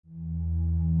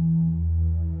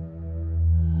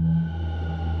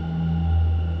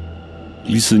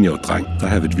Lige siden jeg var dreng, der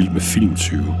har jeg været vild med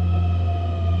filmtyve.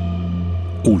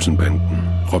 Olsenbanden,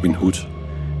 Robin Hood,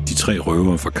 de 3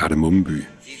 røvere fra Kardemommeby.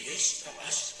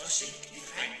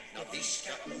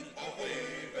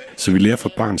 Så vi lærer fra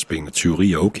barnsben, at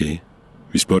tyveri er okay,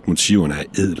 hvis blot motiverne er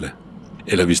ædle.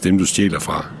 Eller hvis dem, du stjæler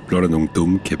fra, blot er nogle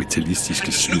dumme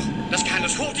kapitalistiske svin. Der skal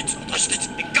handles hurtigt og drastisk.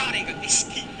 Det gør det ikke.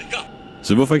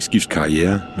 Så hvorfor ikke skifte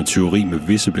karriere, når tyveri med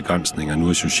visse begrænsninger nu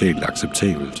er socialt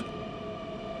acceptabelt?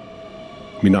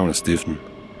 Mit navn er Steffen.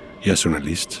 Jeg er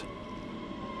journalist.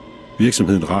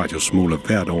 Virksomheden Radius måler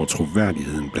hvert år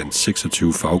troværdigheden blandt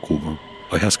 26 faggrupper,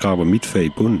 og her skraber mit fag i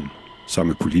bunden, sammen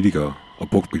med politikere og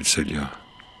brugtbilsælgere.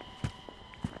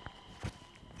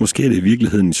 Måske er det i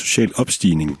virkeligheden en social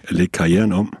opstigning at lægge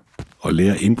karrieren om og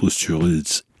lære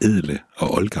indbrudstyveriets ædle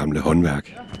og oldgamle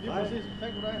håndværk.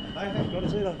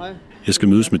 Jeg skal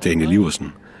mødes med Daniel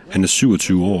Iversen. Han er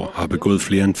 27 år og har begået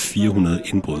flere end 400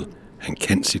 indbrud. Han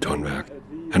kan sit håndværk.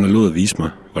 Han har lovet at vise mig,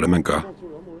 hvordan man gør.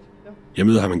 Jeg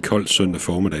møder ham en kold søndag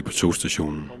formiddag på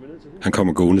togstationen. Han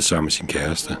kommer gående sammen med sin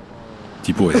kæreste.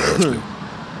 De bor i Haderslev.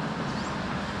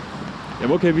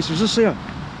 Jamen okay, hvis vi så ser...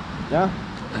 Ja.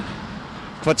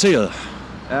 Kvarteret.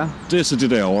 Ja. Det er så det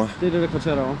derovre. Det er det der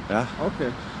kvarter derovre? Ja.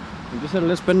 Okay. Men det ser da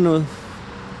lidt spændende ud.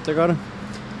 Det gør det.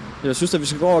 Jeg synes, at vi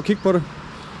skal gå over og kigge på det.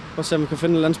 Og se, om vi kan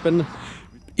finde et eller andet spændende.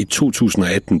 I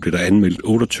 2018 blev der anmeldt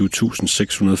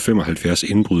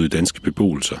 28.675 indbrud i danske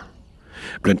beboelser.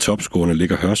 Blandt topscorerne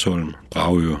ligger Hørsholm,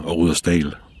 Dragør og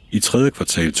Rudersdal. I 3.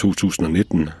 kvartal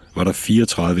 2019 var der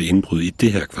 34 indbrud i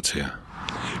det her kvarter.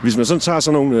 Hvis man sådan tager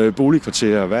sådan nogle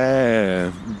boligkvarterer,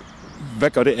 hvad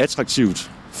gør det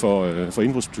attraktivt for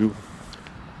indbrudstyve?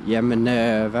 Jamen,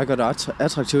 hvad gør det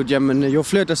attraktivt? Jamen, jo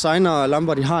flere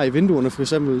designerlamper de har i vinduerne for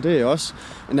eksempel, det er også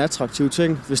en attraktiv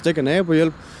ting. Hvis det ikke er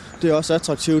nabohjælp, det er også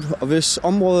attraktivt. Og hvis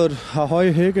området har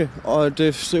høje hække, og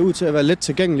det ser ud til at være let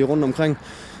tilgængeligt rundt omkring,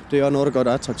 det er også noget, der gør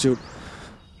det attraktivt.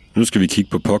 Nu skal vi kigge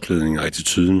på påklædning og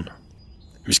attituden.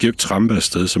 Vi skal jo ikke trampe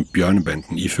afsted som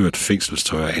bjørnebanden iført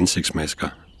fængselstøj og ansigtsmasker.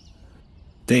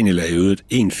 Daniel er i øvrigt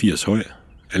 1,80 høj,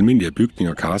 almindelig af bygning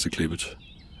og karseklippet.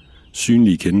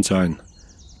 Synlige kendetegn,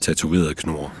 tatoverede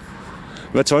knor.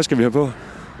 Hvad tøj skal vi have på?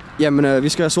 Jamen, vi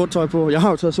skal have sort tøj på. Jeg har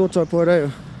jo taget sort tøj på i dag, jo.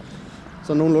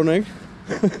 Så nogenlunde, ikke?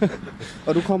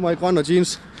 Og du kommer i grøn og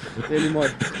jeans. Det er lige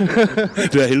meget.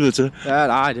 Det er helvede til. Ja,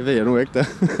 nej, det ved jeg nu ikke, da.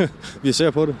 Vi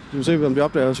ser på det. Vi vil se, om vi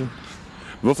opdager os jo.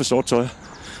 Hvorfor sort tøj?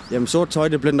 Jamen, sort tøj,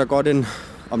 det blinder godt ind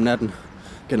om natten,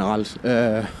 generelt.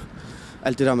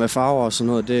 Alt det der med farver og sådan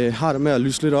noget, det har det med at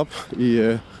lyse lidt op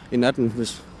i natten,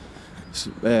 hvis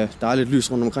der er lidt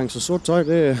lys rundt omkring. Så sort tøj,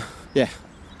 det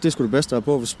er sgu det bedste at have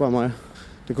på, hvis du spørger mig.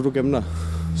 Det kunne du gemme dig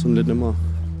sådan lidt nemmere.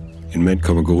 En mand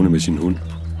kommer gående med sin hund.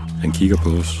 Han kigger på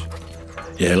os.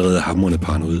 Jeg er allerede hamrende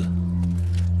paranoid.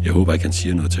 Jeg håber ikke, han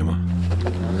siger noget til mig.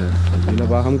 Vi lader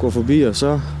bare ham gå forbi, og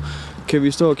så kan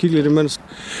vi stå og kigge lidt imens.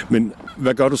 Men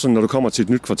hvad gør du så, når du kommer til et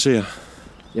nyt kvarter?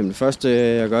 Jamen det første,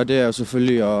 jeg gør, det er jo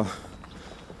selvfølgelig at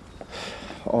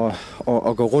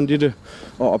gå rundt i det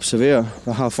og observere,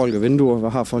 hvad har folk af vinduer, hvad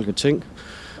har folk af ting.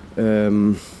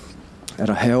 Er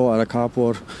der haver, er der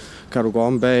carport? Kan du gå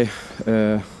om bag?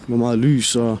 Hvor meget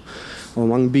lys og hvor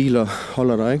mange biler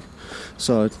holder der, ikke?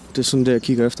 Så det er sådan det, jeg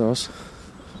kigger efter også.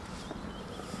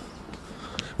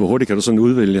 Hvor hurtigt kan du sådan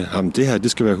udvælge, jamen det her,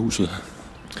 det skal være huset?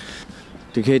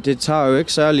 Det tager jo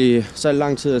ikke særlig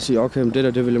lang tid at sige, okay, men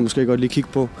det vil jeg måske godt lige kigge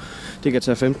på. Det kan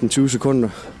tage 15-20 sekunder.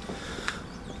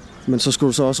 Men så skal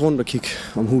du så også rundt og kigge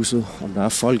om huset, om der er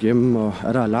folk hjemme, og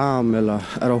er der alarm, eller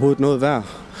er der overhovedet noget værd.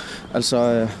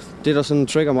 Altså, det der sådan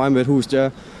trigger mig med et hus, det er,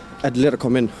 at det er let at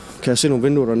komme ind. Kan jeg se nogle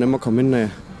vinduer, der er nemmere at komme ind af,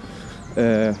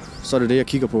 så er det det, jeg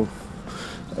kigger på.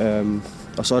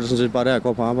 Og så er det sådan set bare der, jeg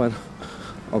går på arbejde,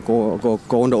 og går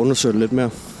rundt og undersøger det lidt mere.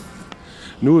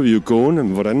 Nu er vi jo gående,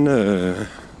 men hvordan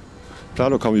plejer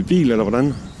du at komme i bil, eller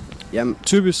hvordan? Jamen,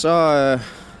 typisk så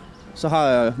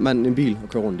har man en bil at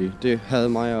køre rundt i. Det havde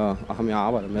mig og ham, jeg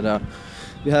arbejder med der.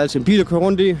 Vi havde altid en bil at køre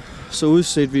rundt i, så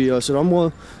udset vi os et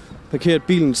område, parkerede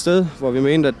bilen et sted, hvor vi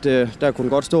mente, at der kunne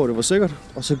godt stå, og det var sikkert.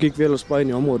 Og så gik vi ellers bare ind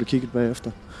i området og kiggede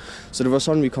bagefter. Så det var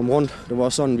sådan, vi kom rundt. Det var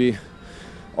sådan, vi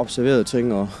observerede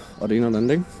ting og det ene og det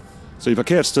andet, ikke? Så I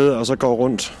parkerer et sted, og så går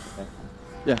rundt?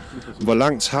 Ja. Hvor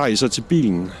langt har I så til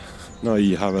bilen, når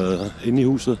I har været inde i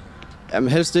huset? Jamen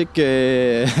helst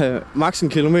ikke maks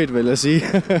 1 kilometer, vil jeg sige.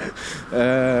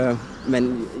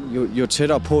 Men jo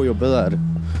tættere på, jo bedre er det.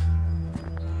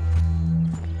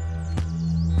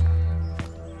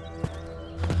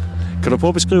 Kan du prøve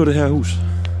at beskrive det her hus?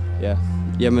 Ja,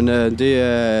 jamen det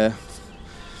er,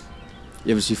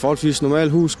 jeg vil sige, forholdsvis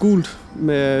normalt hus, gult,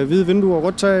 med hvide vinduer,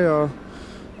 rødt tag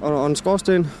og en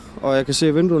skorsten. Og jeg kan se,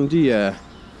 at vinduerne de er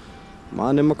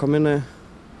meget nemme at komme ind af.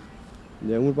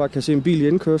 Jeg umiddelbart kan se en bil i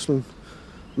indkørslen.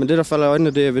 Men det, der falder i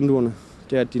øjnene, det er vinduerne.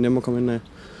 Det er, at de er nemme at komme ind af.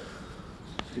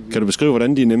 Kan du beskrive,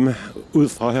 hvordan de er nemme ud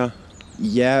fra her?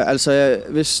 Ja, altså,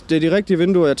 hvis det er de rigtige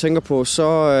vinduer, jeg tænker på,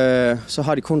 så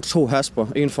har de kun 2 hasper.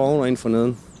 En foroven og en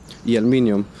forneden i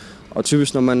aluminium. Og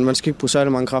typisk, når man skal ikke bruge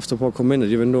særlig mange kræfter på at komme ind af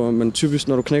de vinduer, men typisk,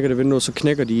 når du knækker det vindue, så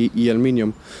knækker de i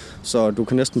aluminium. Så du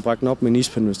kan næsten brække den op med en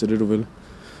ispind, hvis det er det, du vil.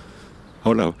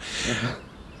 Hold op. Ja.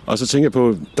 Og så tænker jeg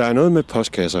på, der er noget med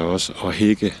postkasser også, og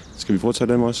hække. Skal vi prøve at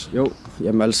tage dem også? Jo,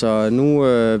 jamen altså, nu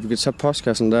vi kan tage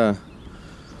postkassen der.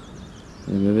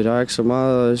 Jamen, jeg ved, der er ikke så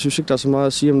meget, jeg synes ikke, der er så meget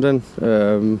at sige om den.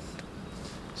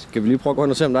 Skal vi lige prøve at gå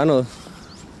ind og se, om der er noget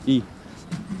i?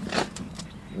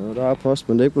 Ja, der er post,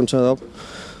 men det er ikke blevet taget op.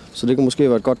 Så det kan måske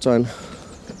være et godt tegn.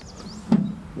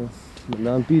 Ja, men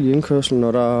der er en bil i indkørslen,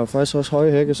 og der er faktisk også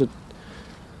høje hække, så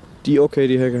de er okay,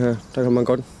 de hække her. Der kan man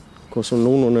godt gå sådan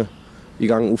nogenlunde i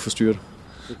gang uforstyrret.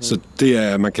 Så det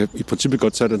er, man kan i princippet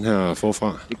godt tage den her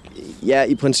forfra? Ja,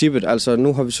 i princippet. Altså,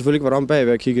 nu har vi selvfølgelig ikke været om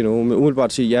bagved at kigge endnu, men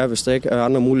umiddelbart sige ja, hvis der ikke er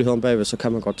andre muligheder om bagved, så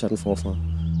kan man godt tage den forfra.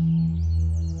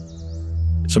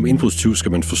 Som indbrudstyv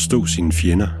skal man forstå sine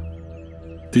fjender.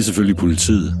 Det er selvfølgelig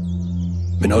politiet,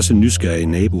 men også nysgerrige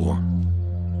naboer.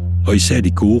 Og især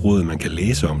de gode råd, man kan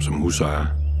læse om som husejer.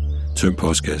 Tøm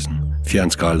postkassen,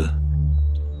 fjern skraldet.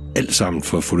 Alt sammen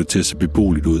for at få det til at se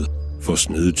beboeligt ud, for at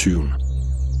snede tyven.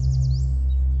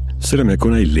 Selvom jeg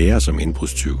kun er i lære som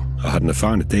indbrudstyv og har den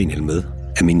erfarne Daniel med,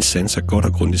 er mine sanser godt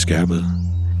og grundigt skærpet.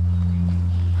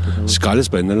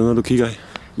 Skraldespanden, er det noget, du kigger i?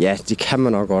 Ja, det kan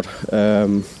man nok godt.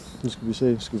 Nu skal vi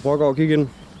se. Skal vi prøve at gå og kigge ind? Det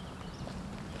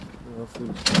er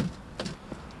opfyldt.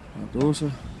 Der er dåser.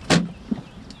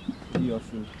 De er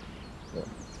opfyldt. Ja.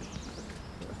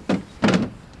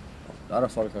 Der er der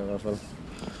folk her i hvert fald.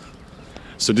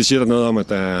 Så det siger der noget om, at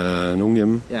der er nogen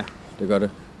hjemme? Ja, det gør det.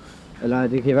 Eller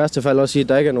det kan i værste fald også sige, at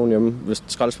der ikke er nogen hjemme, hvis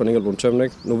skraldespanden ikke er blevet tømt,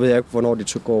 ikke? Nu ved jeg ikke, hvornår de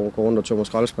går rundt og tømmer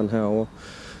skraldespanden herovre.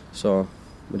 Så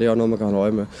men det er også noget, man kan holde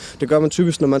øje med. Det gør man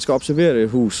typisk, når man skal observere det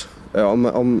hus,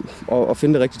 og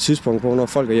finde det rigtige tidspunkt på, når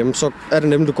folk er hjemme. Så er det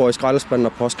nemt, at du går i skraldespanden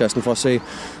og postkassen for at se,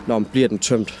 når bliver den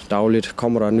tømt dagligt.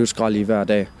 Kommer der en nyt skrald i hver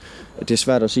dag? Det er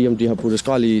svært at sige, om de har puttet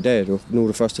skrald i dag. Nu er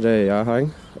det første dag, jeg er her,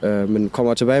 ikke? Men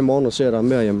kommer jeg tilbage i morgen og ser, at der er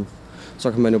mere hjemme,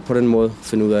 så kan man jo på den måde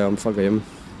finde ud af, om folk er hjemme.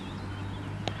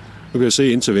 Nu kan jeg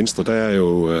se ind til venstre, der er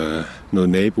jo noget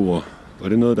naboer. Og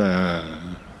det er noget,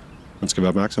 man skal være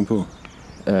opmærksom på?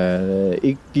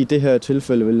 Ikke i det her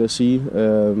tilfælde, vil jeg sige.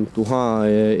 Du har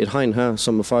et hegn her,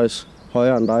 som er faktisk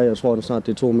højere end dig. Jeg tror, det snart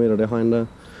det er 2 meter, det hegn der.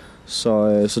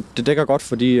 Så det dækker godt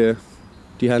for de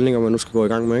handlinger, man nu skal gå i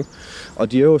gang med, ikke?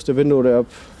 Og de øverste vinduer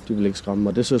deroppe, de vil ikke skræmme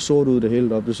mig. Det ser sort ud det hele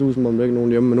deroppe. Det ser ud, som om der ikke er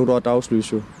nogen hjemme, men nu er der et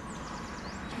dagslys jo.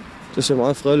 Det ser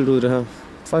meget fredeligt ud, det her.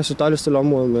 Faktisk et dejligt stille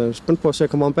område, men spændt på at se, at jeg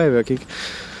kommer om bagved og kigge.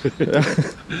 Ja.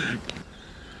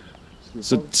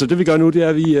 Så det vi gør nu, det er,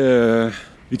 at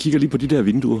vi kigger lige på de der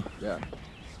vinduer. Ja.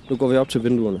 Nu går vi op til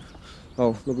vinduerne.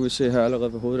 Og nu kan vi se her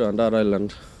allerede ved hoveddøren, der er der et eller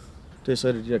andet. Det er så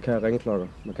et af de der kære ringklokker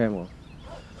med kamera.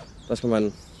 Der skal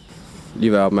man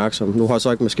lige være opmærksom. Nu har jeg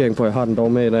så ikke maskering på, jeg har den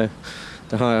dog med i dag.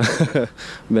 Det har jeg.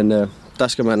 Men der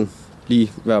skal man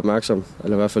lige være opmærksom.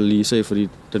 Eller i hvert fald lige se, fordi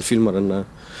den filmer den der.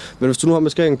 Men hvis du nu har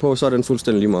maskering på, så er den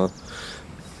fuldstændig lige meget.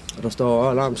 Og der står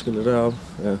alarmskiltet deroppe.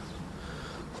 Ja.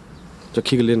 Så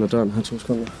kigger lidt ind ad døren her 2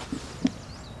 sekunder.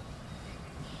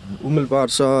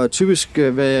 Umiddelbart så typisk,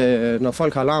 når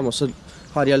folk har alarmer, så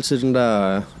har de altid den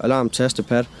der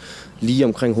alarmtastepad lige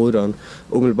omkring hoveddøren.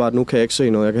 Umiddelbart nu kan jeg ikke se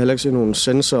noget. Jeg kan heller ikke se nogen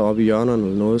sensorer oppe i hjørnerne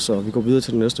eller noget, så vi går videre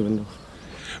til det næste vindue.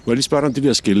 Må jeg lige spørge dig om de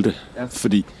der skilte? Ja.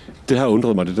 Fordi det har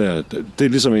undret mig, det der. Det er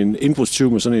ligesom en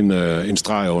indbrudstyv med sådan en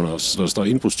streg under, så der står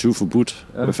indbrudstyv forbudt.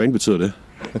 Ja. Hvad fanden betyder det?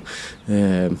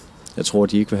 Jeg tror,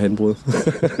 de ikke vil have indbrud.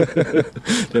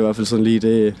 Det er i hvert fald sådan lige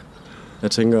det,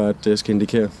 jeg tænker, at det skal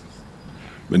indikere.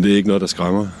 Men det er ikke noget, der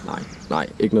skræmmer? Nej,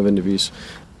 ikke nødvendigvis.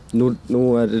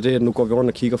 Nu er det, at nu går vi rundt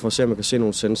og kigger for at se, om man kan se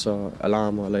nogle sensorer,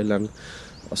 alarmer eller et eller andet.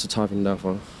 Og så tager vi den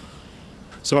derfra.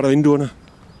 Så var der vinduerne?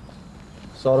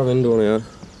 Så er der vinduerne, ja.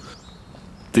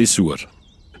 Det er surt.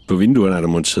 På vinduerne er der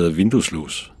monteret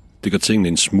vindueslås. Det gør tingene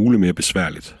en smule mere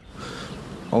besværligt.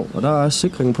 Og der er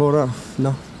sikring på der.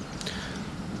 Nå.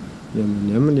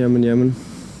 Jamen.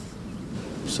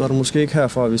 Så er det måske ikke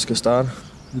herfra, at vi skal starte.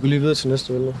 Vi går lige videre til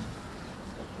næste vindue.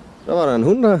 Der var der en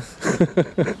hund der.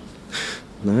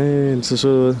 Nej, den ser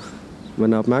sød ud.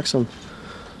 Man er opmærksom.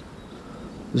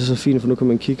 Det er så fint, for nu kan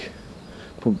man kigge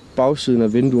på bagsiden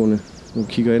af vinduerne. Nu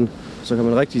kigger ind, så kan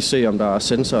man rigtig se, om der er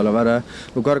sensor eller hvad der er.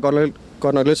 Nu gør det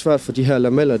godt nok lidt svært, for de her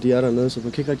lameller, de er dernede, så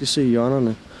man kan ikke rigtig se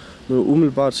hjørnerne. Nu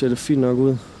umiddelbart ser det fint nok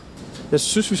ud. Jeg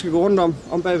synes, vi skal gå rundt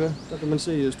om bagved. Der kan man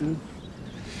se stuen.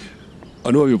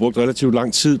 Og nu har vi jo brugt relativt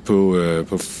lang tid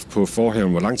på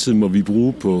forhaven. Hvor lang tid må vi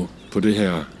bruge på det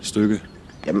her stykke?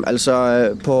 Jamen altså,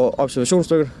 på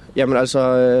observationsstykket,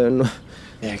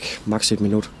 maks 1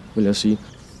 minut, vil jeg sige.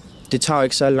 Det tager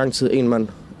ikke særlig lang tid, en mand.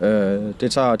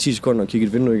 Det tager 10 sekunder at kigge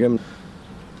et vindue igennem.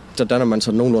 Så danner man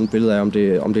så nogenlunde billede af, om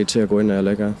det er til at gå ind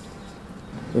eller ikke er.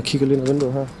 Jeg kigger lige ind i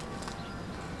vinduet her.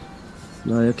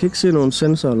 Nej, jeg kan ikke se nogen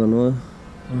sensor eller noget.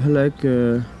 Og heller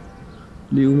ikke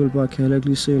lige umiddelbart kan jeg heller ikke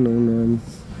lige se nogle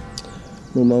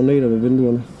magneter ved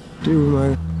vinduerne. Det er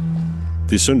udmærket.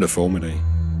 Det er søndag formiddag.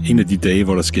 En af de dage,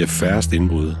 hvor der sker færrest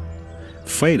indbrud.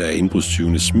 Fredag er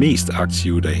indbrudstyvenes mest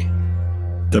aktive dag.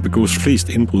 Der begås flest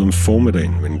indbrud om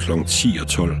formiddagen mellem kl. 10 og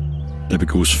 12. Der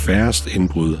begås færrest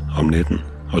indbrud om natten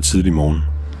og tidlig morgen.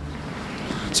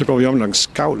 Så går vi om langs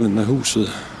skavlen af huset,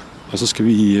 og så skal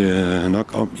vi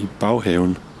nok om i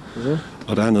baghaven. Okay.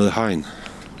 Og der er noget hegn.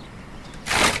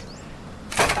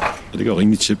 Og det går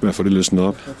rimelig tjept med at få det løsnet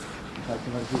op.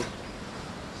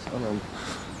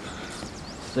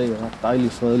 Det er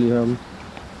dejligt fredeligt heromme.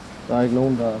 Der er ikke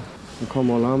nogen, der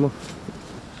kommer og larmer.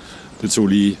 Det tog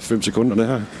lige 5 sekunder, det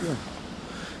her. Ja.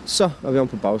 Så er vi om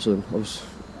på bagsiden. Og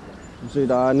se,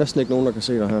 der er næsten ikke nogen, der kan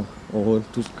se dig her overhovedet.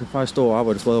 Du kan faktisk stå og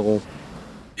arbejde i fred og ro.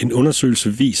 En undersøgelse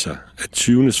viser, at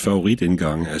tyvenes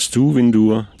favoritindgange er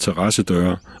stuevinduer,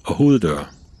 terrassedøre og hoveddøre.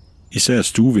 Især er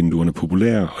stuevinduerne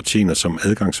populære og tjener som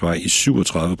adgangsvej i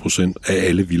 37% af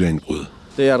alle villaindbrud.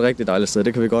 Det er et rigtig dejligt sted,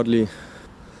 det kan vi godt lide.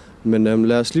 Men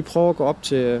lad os lige prøve at gå op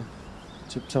til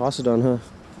terrassedøren her.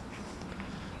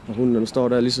 Og hunden den står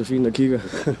der lige så fint og kigger.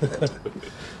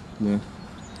 Ja.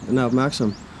 Den er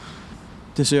opmærksom.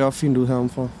 Det ser også fint ud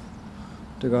heromfra.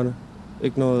 Det gør det.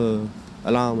 Ikke noget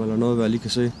alarm eller noget, hvad jeg lige kan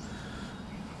se.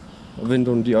 Og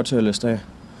vinduerne de er også til at læse af,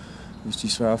 hvis de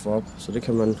er svære at få op. Så det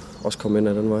kan man også komme ind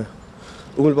af den vej.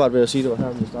 Umiddelbart vil jeg sige, det var her,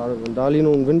 vi startede. Men der er lige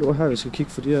nogle vinduer her, vi skal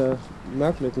kigge for de her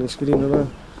mørklægningsgardiner der. Jeg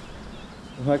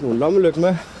har ikke nogen lommelygte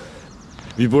med.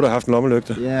 Vi burde have haft en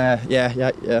lommelygte. Ja,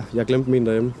 jeg glemte min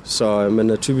derhjemme. Så,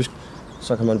 men typisk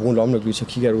så kan man bruge en lommelygte til at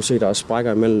kigge, at du ser, der er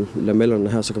sprækker imellem lamellerne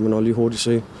her, så kan man også lige hurtigt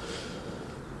se,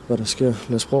 hvad der sker.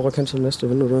 Lad os prøve at rykke til næste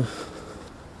vindue der.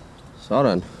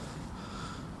 Sådan.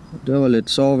 Det var lidt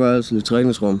soveværelse, lidt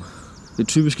træningsrum. Det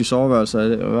typiske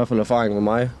soveværelse, i hvert fald erfaring med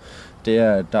mig, det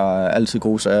er, at der er altid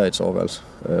gode sager i et soveværelse.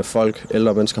 Folk,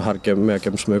 ældre mennesker har det med at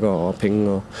gemme smykker og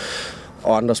penge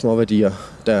og andre små værdier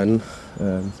derinde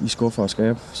i skuffer og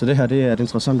skab. Så det her, det er et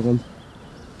interessant rum.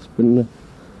 Spændende.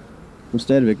 Men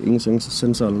stadigvæk ingen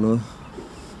sensor eller noget.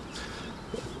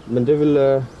 Men det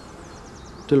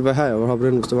vil være her, jeg vil hoppe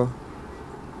ind, hvis det var.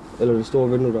 Eller det store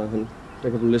vindue derhen. Der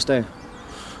kan du læse af.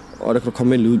 Og der kan du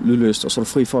komme ind lydløst, og så er du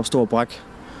fri for at stå og brække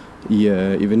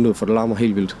i vinduet, for det larmer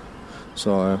helt vildt.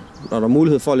 Så når der er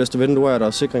mulighed for at læse vinduer af, der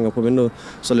er sikringer på vinduet,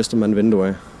 så læser man vinduer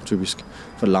af, typisk,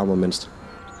 for det larmer mindst.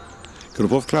 Kan du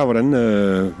prøve at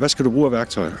forklare, hvad skal du bruge af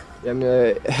værktøjer?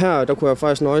 Jamen, her der kunne jeg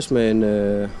faktisk nøjes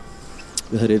med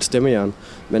et stemmejern.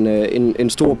 Men en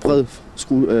stor, bred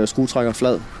skruetrækker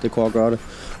flad, det kunne jeg gøre det.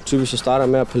 Typisk så starter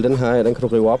jeg med at pille den her af, den kan du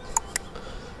rive op.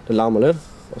 Den larmer lidt,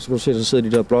 og så kan du se, at der sidder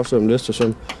de der blåsøm,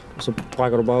 læstersøm. Og så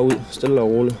brækker du bare ud, stille og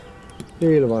roligt.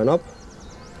 Hele vejen op,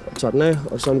 og tager den af,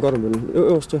 og så gør du med den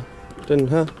øverste, den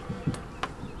her.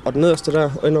 Og den nederste der,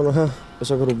 og ind under her, og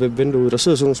så kan du vippe vinduet ud. Der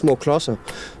sidder sådan nogle små klodser,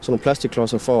 sådan nogle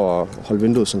plastikklodser for at holde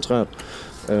vinduet centreret.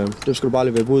 Det skal du bare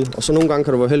lige vippe ud. Og så nogle gange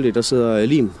kan du være heldig, der sidder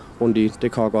lim rundt i.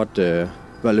 Det kan godt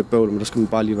være lidt bøvl, men der skal man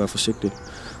bare lige være forsigtig.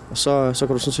 Og så kan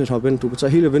du sådan set hoppe ind. Du kan tage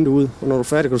hele vinduet ud, og når du er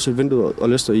færdig, kan du sætte vinduet og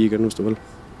læste i igen, hvis du vil.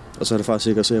 Og så er det faktisk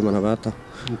ikke at se, at man har været der.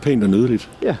 Pænt og nydeligt.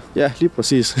 Ja, lige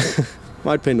præcis.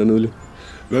 Meget pænt og nydeligt.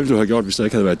 Hvad ville du have gjort, hvis der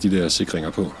ikke havde været de der sikringer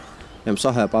på? Jamen,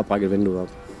 så har jeg bare brækket vinduet op.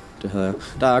 Det havde jeg.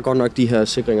 Der er godt nok de her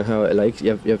sikringer her, eller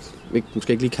ikke, jeg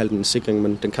måske ikke lige kalde den en sikring,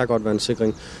 men den kan godt være en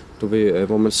sikring, du ved,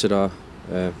 hvor man sætter,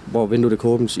 hvor vinduet kan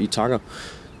åbnes i takker.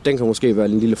 Den kan måske være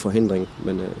en lille forhindring,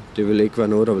 men det vil ikke være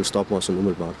noget, der vil stoppe mig sådan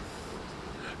umiddelbart.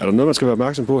 Er der noget, man skal være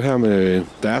opmærksom på her med,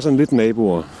 der er sådan lidt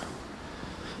naboer?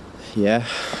 Ja,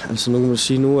 altså nu kan man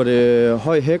sige, nu er det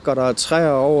høj hæk, og der er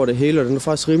træer over det hele, og den er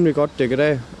faktisk rimelig godt dækket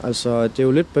af. Altså, det er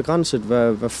jo lidt begrænset,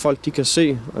 hvad folk de kan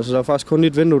se. Altså, der er faktisk kun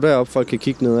et vindue deroppe, folk kan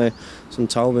kigge ned af. Sådan et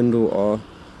tagvindue, og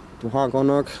du har godt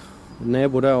nok en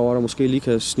nabo derovre, der måske lige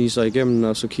kan snige sig igennem,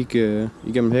 og så kigge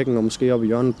igennem hækken, og måske op i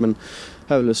hjørnet. Men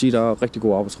her vil jeg sige, der er rigtig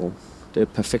god arbejdsro. Det er et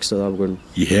perfekt sted at begynde.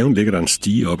 I haven ligger der en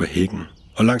stige op ad hækken,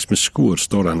 og langs med skuret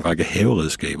står der en række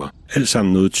haveredskaber. Alt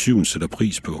sammen noget tyven sætter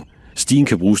pris på. Stigen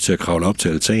kan bruges til at kravle op til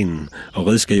altanen, og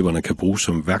redskaberne kan bruges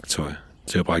som værktøj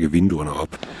til at brække vinduerne op.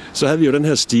 Så havde vi jo den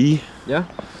her stige. Ja,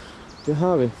 det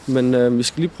har vi. Men vi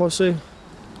skal lige prøve at se.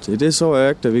 Se, det så jeg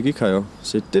ikke, da vi gik her jo.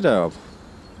 Se det deroppe.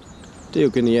 Det er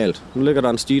jo genialt. Nu ligger der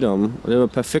en stige deromme, og det er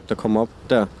perfekt at komme op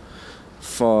der.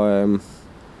 For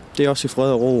det er også i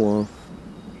fred og ro, og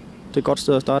det er et godt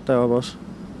sted at starte deroppe også.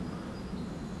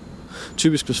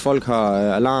 Typisk hvis folk har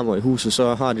alarmer i huset,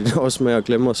 så har de det også med at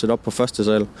glemme at sætte op på første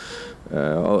sal.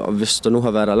 Og hvis der nu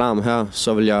har været alarm her,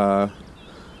 så vil jeg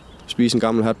spise en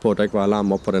gammel hat på, at der ikke var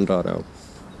alarm op på den dør deroppe.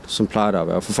 Som plejer der at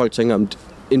være. For folk tænker, at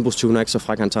indbrudstyven er ikke så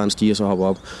fræk, han tager en stige og så hopper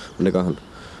op. Men det gør han.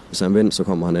 Hvis han vender, så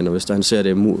kommer han ind. Og hvis han ser,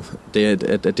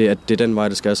 det er den vej,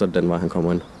 det skal, så er det den vej, han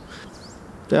kommer ind.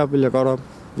 Der vil jeg godt op,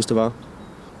 hvis det var.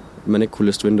 Man ikke kunne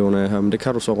liste vinduerne af her, men det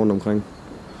kan du så rundt omkring.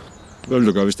 Hvad ville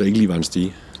du gøre, hvis der ikke lige var en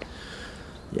stige?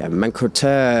 Ja, man kunne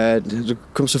tage... Det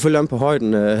kommer selvfølgelig an på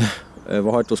højden,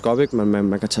 hvor højt du skal op, ikke?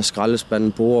 Man kan tage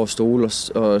skraldespanden, borde og stole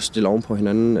og stille oven på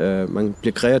hinanden. Man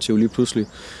bliver kreativ lige pludselig.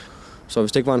 Så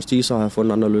hvis det ikke var en stige, så har jeg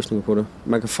fundet andre løsninger på det.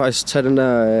 Man kan faktisk tage den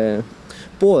der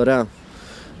bordet der,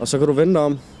 og så kan du vende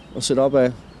om og sætte op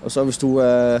af. Og så hvis du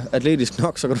er atletisk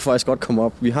nok, så kan du faktisk godt komme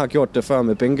op. Vi har gjort det før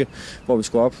med bænke, hvor vi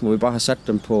skulle op, hvor vi bare har sat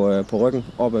dem på ryggen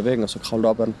op ad væggen, og så kravlet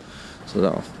op ad den.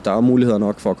 Så der er muligheder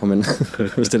nok for at komme ind,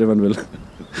 hvis det er det, man vil.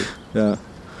 Ja.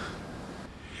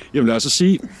 Jamen lad os så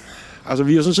sige, altså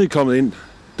vi er sådan set kommet ind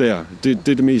der. Det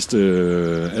er det mest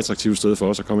attraktive sted for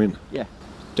os at komme ind. Ja,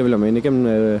 det vil jeg mene.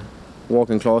 Igennem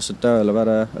walk-in closet der, eller hvad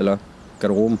der er, eller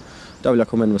garderoben. Der vil jeg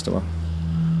komme ind, hvis det var.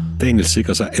 Daniel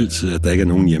sikrer sig altid, at der ikke er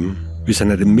nogen hjemme. Hvis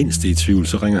han er det mindste i tvivl,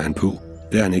 så ringer han på.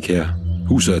 Det er han ikke her.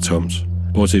 Huset er tomt.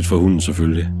 Bortset fra hunden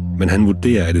selvfølgelig. Men han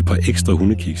vurderer, at et par ekstra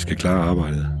hundekig skal klare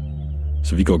arbejdet.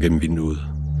 Så vi går gennem vinduet.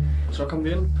 Så kom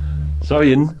vi ind. Så er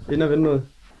vi inde. Ind ad vinduet.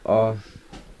 Og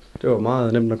det var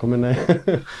meget nemt at komme ind af.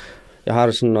 Jeg har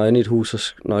det sådan, når jeg er inde i et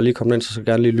hus, når jeg lige kommer ind, så skal jeg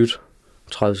gerne lige lytte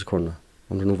 30 sekunder.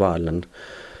 Om det nu var et eller andet.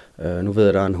 Nu ved jeg,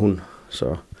 at der er en hund.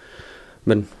 Så.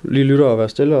 Men lige lytte og være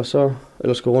stille, og så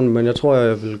ellers gå rundt. Men jeg tror,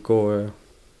 jeg vil gå...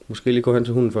 Måske lige gå hen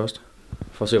til hunden først,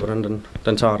 for at se, hvordan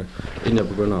den tager det, inden jeg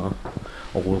begynder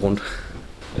at rode rundt.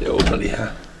 Jeg åbner lige her.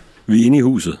 Vi er inde i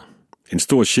huset. En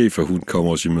stor cheferhund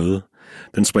kommer os i møde.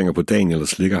 Den springer på Daniel og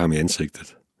slikker ham i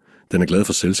ansigtet. Den er glad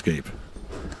for selskab,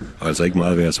 og altså ikke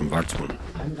meget værd som vagthund.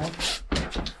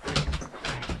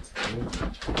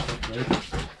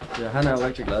 Ja, han er jo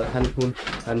rigtig glad.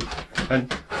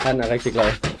 Han er rigtig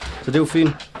glad. Så det er jo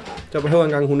fint. Der behøver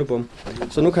engang hundebom.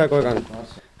 Så nu kan jeg gå i gang.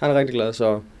 Han er rigtig glad,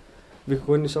 så vi kan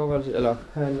gå ind i soveværelset, eller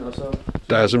han og så...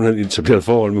 Der er simpelthen et etableret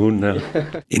forhold med hunden her.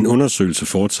 En undersøgelse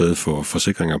foretaget for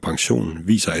Forsikring og Pension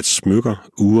viser, at smykker,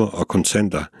 ure og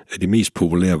kontanter er de mest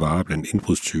populære varer blandt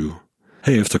indbrudstyve.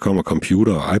 Herefter kommer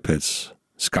computer og iPads,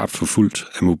 skarpt forfulgt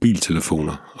af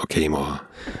mobiltelefoner og kameraer.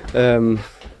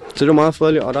 Så det er meget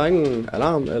fredeligt, og der er ingen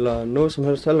alarm eller noget som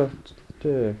helst heller.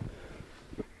 Det...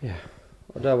 Ja.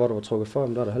 Og der, hvor du var trukket for,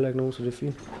 der er der heller ikke nogen, så det er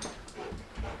fint.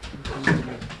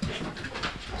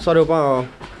 Så er det jo bare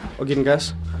at give den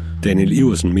gas. Daniel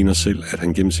Iversen mener selv, at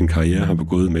han gennem sin karriere har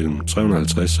begået mellem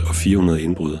 350 og 400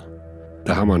 indbrud.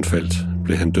 Da hammeren faldt,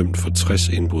 blev han dømt for 60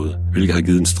 indbrud, hvilket har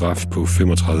givet en straf på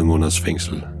 35 måneders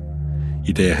fængsel.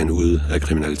 I dag er han ude af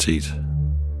kriminalitet.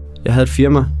 Jeg havde et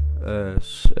firma,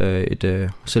 et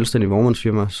selvstændigt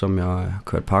vognmandsfirma, som jeg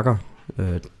kørte pakker.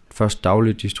 Først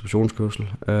daglig distributionskørsel,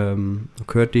 og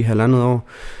kørte de 1,5 år,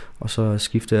 og så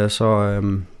skiftede jeg så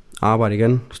arbejde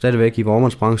igen, stadigvæk i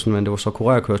vognmandsbranchen, men det var så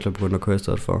kurerkørsel, jeg begyndte at køre i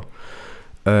stedet for.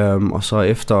 Og så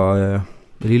efter et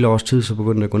lille års tid, så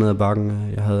begyndte jeg at gå ned ad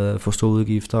bakken. Jeg havde for store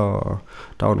udgifter, og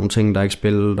der var nogle ting, der ikke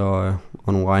spillede, og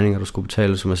nogle regninger, der skulle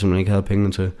betales, som jeg simpelthen ikke havde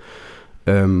pengene til.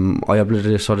 Og jeg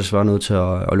blev så desværre nødt til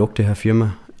at lukke det her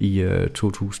firma i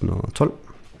 2012.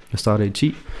 Jeg startede i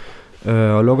 10,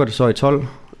 og lukker det så i 12.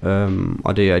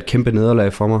 Og det er et kæmpe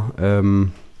nederlag for mig,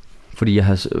 fordi jeg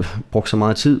har brugt så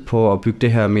meget tid på at bygge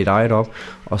det her mit eget op,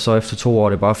 og så efter 2 år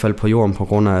det bare faldt på jorden på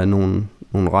grund af nogle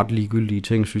ret ligegyldige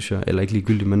ting, synes jeg, eller ikke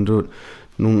ligegyldige, men det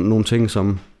nogle ting,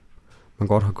 som man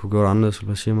godt har kunne gøre anderledes,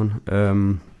 hvad siger man.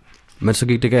 Men så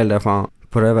gik det galt derfra.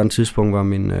 På det daværende tidspunkt var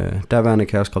min daværende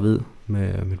kæreste gravid med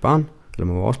mit barn, eller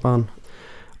med vores barn,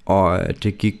 og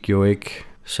det gik jo ikke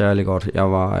særlig godt.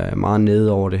 Jeg var meget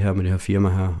nede over det her med det her firma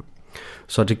her.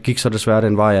 Så det gik så desværre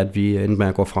den vej, at vi endte med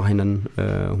at gå fra hinanden.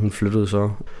 Hun flyttede så,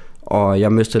 og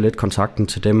jeg mistede lidt kontakten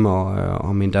til dem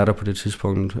og min datter på det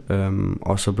tidspunkt.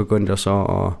 Og så begyndte jeg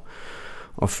så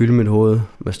at fylde mit hoved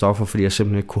med stoffer, fordi jeg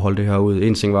simpelthen ikke kunne holde det her ud.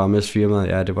 En ting var at miste firmaet,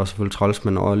 ja, det var selvfølgelig træls,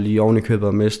 men og lige oven i købet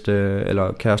at miste,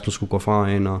 eller kæresten skulle gå fra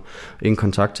en, og ingen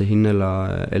kontakt til hende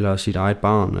eller sit eget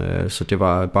barn. Så det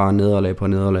var bare nederlag på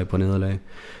nederlag på nederlag.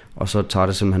 Og så tager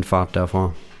det simpelthen fart derfra.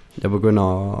 Jeg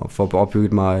begynder at få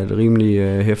opbygget mig et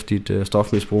rimelig hæftigt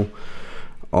stofmisbrug,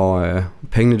 Og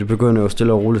pengene, det begyndte jo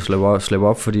stille og roligt at slippe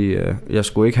op, fordi jeg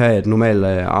skulle ikke have et normalt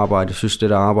arbejde. Jeg synes, det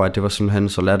der arbejde, det var simpelthen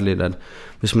så latterligt, at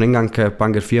hvis man ikke engang kan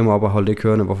banke et firma op og holde det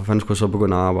kørende, hvorfor fanden skulle jeg så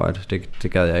begynde at arbejde?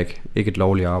 Det gad jeg ikke. Ikke et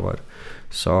lovligt arbejde.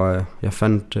 Så jeg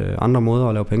fandt andre måder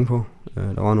at lave penge på.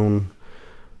 Der var nogle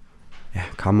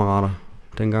kammerater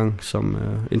dengang, som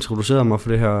introducerede mig for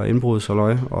det her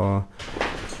indbrudshalløj, og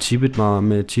tippede mig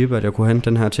med tip, at jeg kunne hente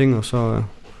den her ting, og så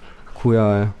kunne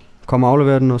jeg komme og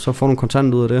aflevere den, og så få nogle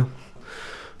kontanter ud af det.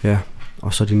 Ja,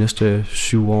 og så de næste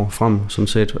 7 år frem, sådan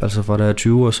set. Altså fra da jeg er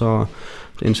 20, og så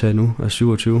indtil nu er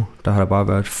 27, der har der bare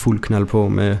været fuld knald på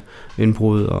med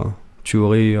indbrud og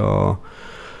tyveri og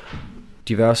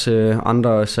diverse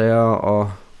andre sager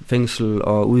og fængsel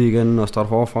og ud igen og starte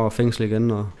forfra og fængsel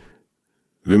igen. Og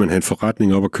vil man have en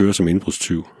forretning op at køre som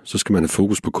indbrudstyv, så skal man have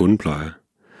fokus på kundepleje,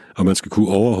 og man skal kunne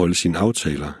overholde sine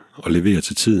aftaler og levere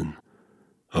til tiden,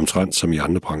 omtrent som i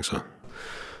andre brancher.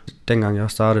 Dengang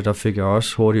jeg startede, der fik jeg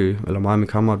også hurtigt, eller mig og min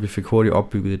kammerat, vi fik hurtigt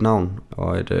opbygget et navn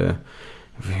og et,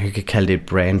 jeg kan kalde det et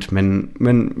brand,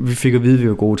 men vi fik at vide, at vi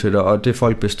var gode til det, og det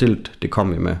folk bestilt, det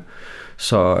kom vi med.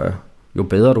 Så jo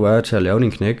bedre du er til at lave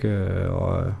din knæk,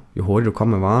 og jo hurtigere du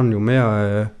kommer med varen, jo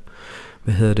mere,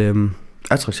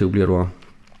 attraktiv bliver du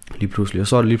lige pludselig. Og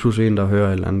så er det lige pludselig en, der hører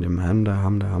et eller andet, jamen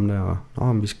ham der,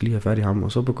 og vi skal lige have fat i ham,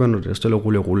 og så begynder det at stille og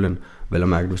rulle ind, vel at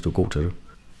mærke, hvis du er god til det.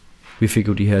 Vi fik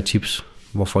jo de her tips,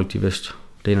 hvor folk de vidste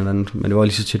det ene eller andet, men det var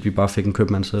lige så tit, at vi bare fik en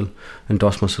købmandsseddel, en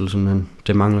dosmerseddel, sådan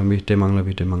det mangler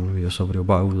vi, og så var det jo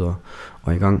bare ud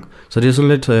og i gang. Så det er sådan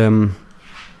lidt,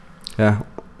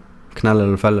 knald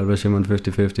eller fald, eller hvad siger man,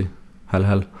 50-50,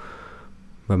 halv-halv,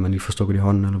 hvad man lige får stukket i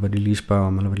hånden, eller hvad de lige spørger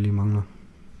om, eller hvad de lige mangler.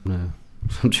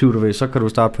 Som 20 du ved, så kan du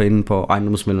starte på inde på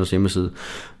ejendomsmæglernes hjemmeside.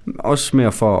 Også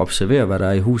mere for at observere, hvad der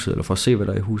er i huset, eller for at se, hvad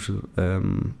der er i huset.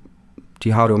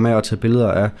 De har det jo med at tage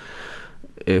billeder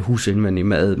af husindvendigt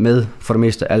med for det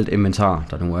meste alt inventar,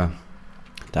 der nu er.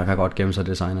 Der kan godt gemme sig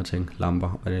designerting,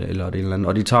 lamper eller det eller andet.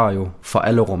 Og de tager jo for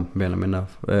alle rum, mere eller mindre,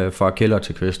 fra kælder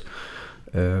til kvist.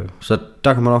 Så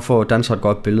der kan man også få danset et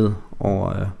godt billede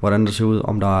over, hvordan det ser ud,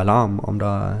 om der er alarm, om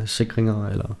der er sikringer,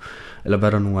 eller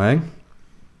hvad der nu er, ikke?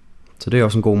 Så det er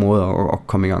også en god måde at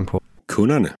komme i gang på.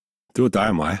 Kunderne, det var dig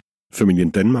og mig, familien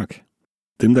Danmark.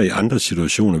 Dem, der i andre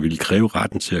situationer ville kræve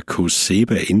retten til at koge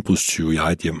sæbe af indbrudstyve i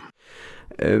eget hjem.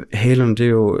 Halen,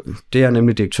 det er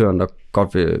nemlig direktøren, der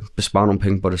godt vil bespare nogle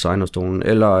penge på designerstolen,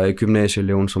 eller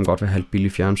gymnasieeleven, som godt vil have et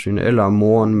billigt fjernsyn, eller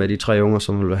moren med de 3 unger,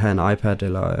 som vil have en iPad,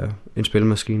 eller en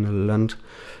spilmaskine, eller andet.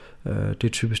 Det er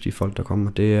typisk de folk, der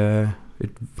kommer. Det er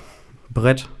et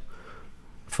bredt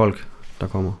folk, der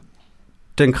kommer.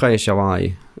 Den kreds, jeg var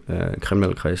i,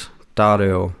 kriminel kreds, der er det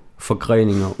jo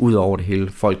forgreninger ud over det hele.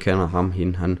 Folk kender ham,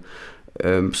 hende, han.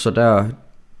 Så der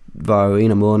var jo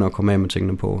en af måderne at komme af med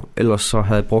tingene på. Ellers så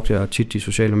havde jeg brugt jeg tit de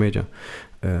sociale medier.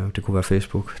 Det kunne være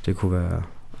Facebook, det kunne være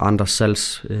andre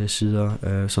salgssider,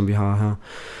 som vi har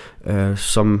her,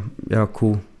 som jeg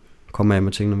kunne komme af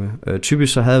med tingene med.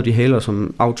 Typisk så havde de hæler,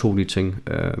 som aftog de ting.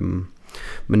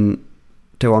 Men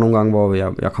det var nogle gange, hvor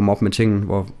jeg kom op med ting,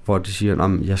 hvor de siger,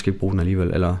 at jeg skal ikke bruge den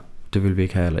alligevel, eller det vil vi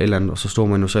ikke have, eller et eller andet, og så stod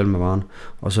man jo selv med varen.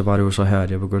 Og så var det jo så her,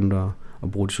 at jeg begyndte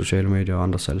at bruge de sociale medier og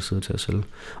andre salgssider til at sælge.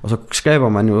 Og så skaber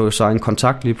man jo så en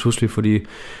kontakt lige pludselig, fordi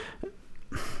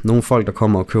nogle folk, der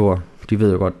kommer og køber, de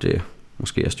ved jo godt, det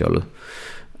måske er stjålet.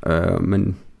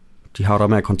 Men de har jo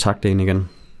med at kontakte en igen.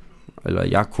 Eller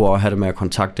jeg kunne også have det med at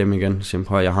kontakte dem igen.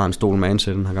 Simpelthen, jeg har en stol med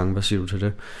ansæt den her gang, hvad siger du til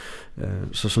det?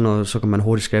 Så sådan noget, så kan man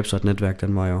hurtigt skabe sig et netværk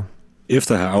den vej over.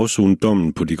 Efter at have afsonet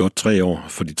dommen på de godt 3 år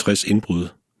for de 60 indbrud,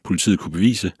 politiet kunne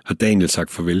bevise, har Daniel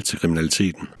sagt farvel til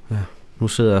kriminaliteten. Ja, nu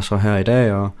sidder jeg så her i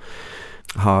dag og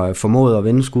har formået at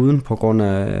vende skuden på grund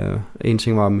af en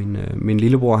ting var, min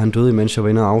lillebror, han døde, mens jeg var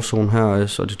inde og afzone her,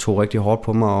 så det tog rigtig hårdt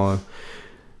på mig, og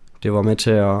det var med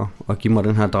til at give mig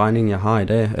den her drejning, jeg har i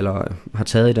dag, eller har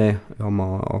taget i dag, om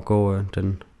at gå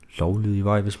den lovlydige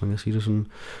vej, hvis man kan sige det sådan.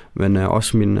 Men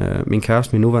også min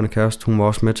kæreste, min nuværende kæreste, hun var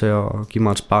også med til at give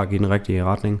mig et spark i den rigtige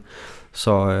retning.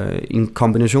 Så en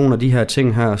kombination af de her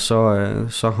ting her,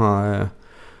 så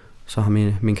har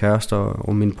min kæreste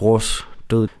og min brors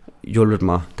død hjulpet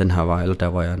mig den her vej, eller der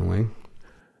hvor jeg er nu, ikke?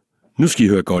 Nu skal I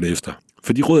høre godt efter,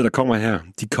 for de råd, der kommer her,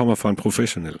 de kommer fra en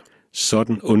professionel.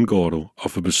 Sådan undgår du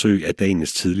at få besøg af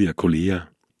Daniels tidligere kolleger.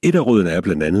 Et af rådene er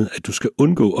blandt andet, at du skal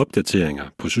undgå opdateringer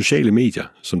på sociale medier,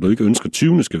 som du ikke ønsker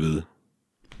tyvene skal vide.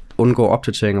 Undgå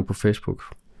opdateringer på Facebook.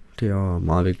 Det er jo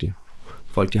meget vigtigt.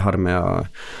 Folk, de har det med at...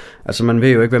 Altså, man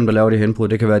ved jo ikke, hvem der laver det indbrud.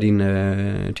 Det kan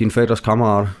være din fædres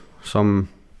kammerat, som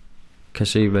kan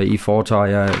se, hvad I foretager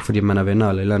jer, fordi man er venner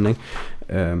eller et eller andet, ikke?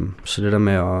 Så det der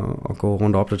med at gå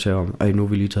rundt og opdatere om, nu er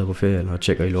vi lige taget på ferie, eller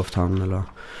tjekker i lufthavnen,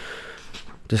 eller...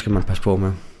 Det skal man passe på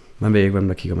med. Man ved ikke, hvem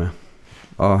der kigger med.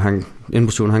 Og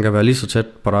indbrudstyven, han kan være lige så tæt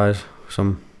på dig,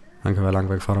 som han kan være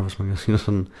langt væk fra dig, hvis man kan sige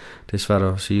sådan. Det er svært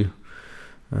at sige.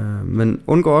 Men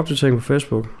undgå opdatering på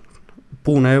Facebook.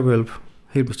 Brug nabohjælp.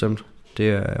 Helt bestemt. Det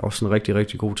er også en rigtig,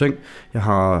 rigtig god ting. Jeg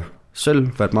har selv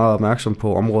været meget opmærksom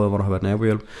på områder, hvor der har været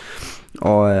nabohjælp.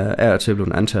 Og er til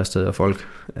blevet antastet af folk,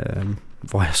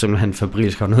 hvor jeg simpelthen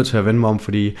febrilsk har nødt til at vende mig om,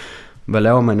 fordi hvad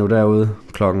laver man jo derude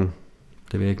klokken,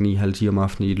 det ved jeg ikke, 9:30 om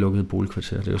aftenen i et lukket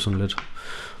boligkvarter. Det er jo sådan lidt,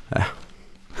 ja,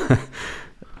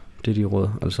 det er de råd.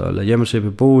 Altså lad hjemme se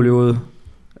på bolig ude,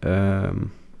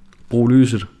 brug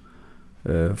lyset,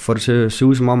 få det til at se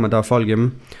ud som om, at der er folk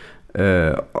hjemme.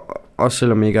 Også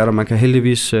selvom I ikke er der, man kan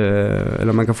heldigvis,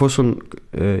 eller man kan få sådan,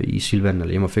 i Silvan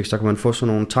eller Hjemmefix, der kan man få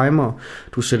sådan nogle timer,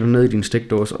 du sætter ned i din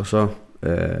stikdåse, og så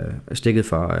stikket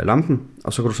fra lampen,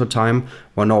 og så kan du så time,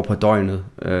 hvornår på døgnet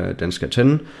den skal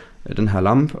tænde, den her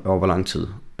lampe, og hvor lang tid.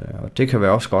 Og det kan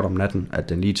være også godt om natten, at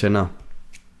den lige tænder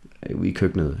ude i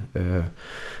køkkenet.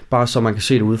 Bare så man kan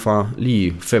se det udefra,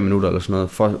 lige 5 minutter eller sådan noget,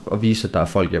 for at vise, at der er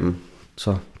folk hjemme.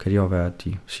 Så kan det jo være, at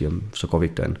de siger, så går vi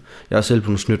ikke derind. Jeg har selv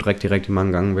blevet snydt rigtig, rigtig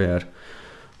mange gange ved, at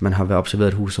man har været observeret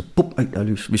et hus, og bum, der er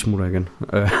lys, vi smutter igen.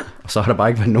 Og så har der bare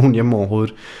ikke været nogen hjemme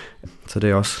overhovedet. Så det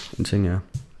er også en ting, ja.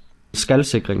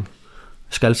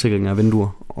 Skalsikring af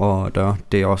vinduer og døre,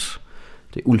 det er også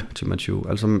det ultimative.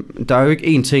 Altså, der er jo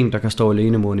ikke én ting, der kan stå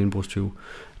alene mod en indbrudstyv.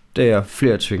 Det er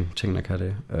flere ting, der kan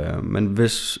det. Men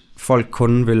hvis folk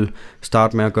kun vil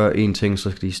starte med at gøre én ting,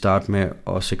 så skal de starte med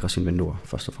at sikre sine vinduer,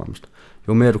 først og fremmest.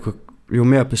 Jo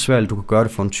mere besværligt du kan gøre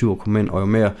det for en tyv at komme ind, og jo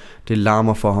mere det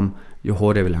larmer for ham, jo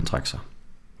hurtigere vil han trække sig.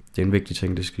 Det er en vigtig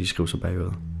ting, det skal de skrive sig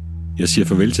bagud. Jeg siger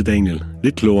farvel til Daniel,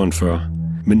 lidt klogere end før,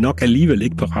 men nok alligevel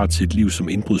ikke parat til et liv som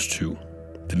indbrudstyv.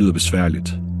 Det lyder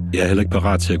besværligt. Jeg er heller ikke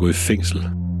parat til at gå i fængsel.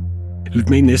 Lyt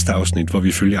med i næste afsnit, hvor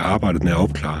vi følger arbejdet med at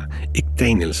opklare, ikke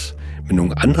Daniels, men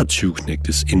nogle andre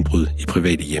tyvknægtes indbrud i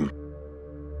private hjem.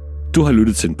 Du har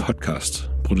lyttet til en podcast,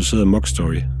 produceret af Mock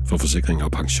Story for Forsikring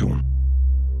og Pension.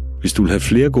 Hvis du vil have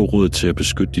flere gode råd til at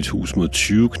beskytte dit hus mod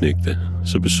tyveknægte,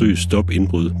 så besøg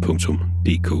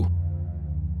stopindbrud.dk.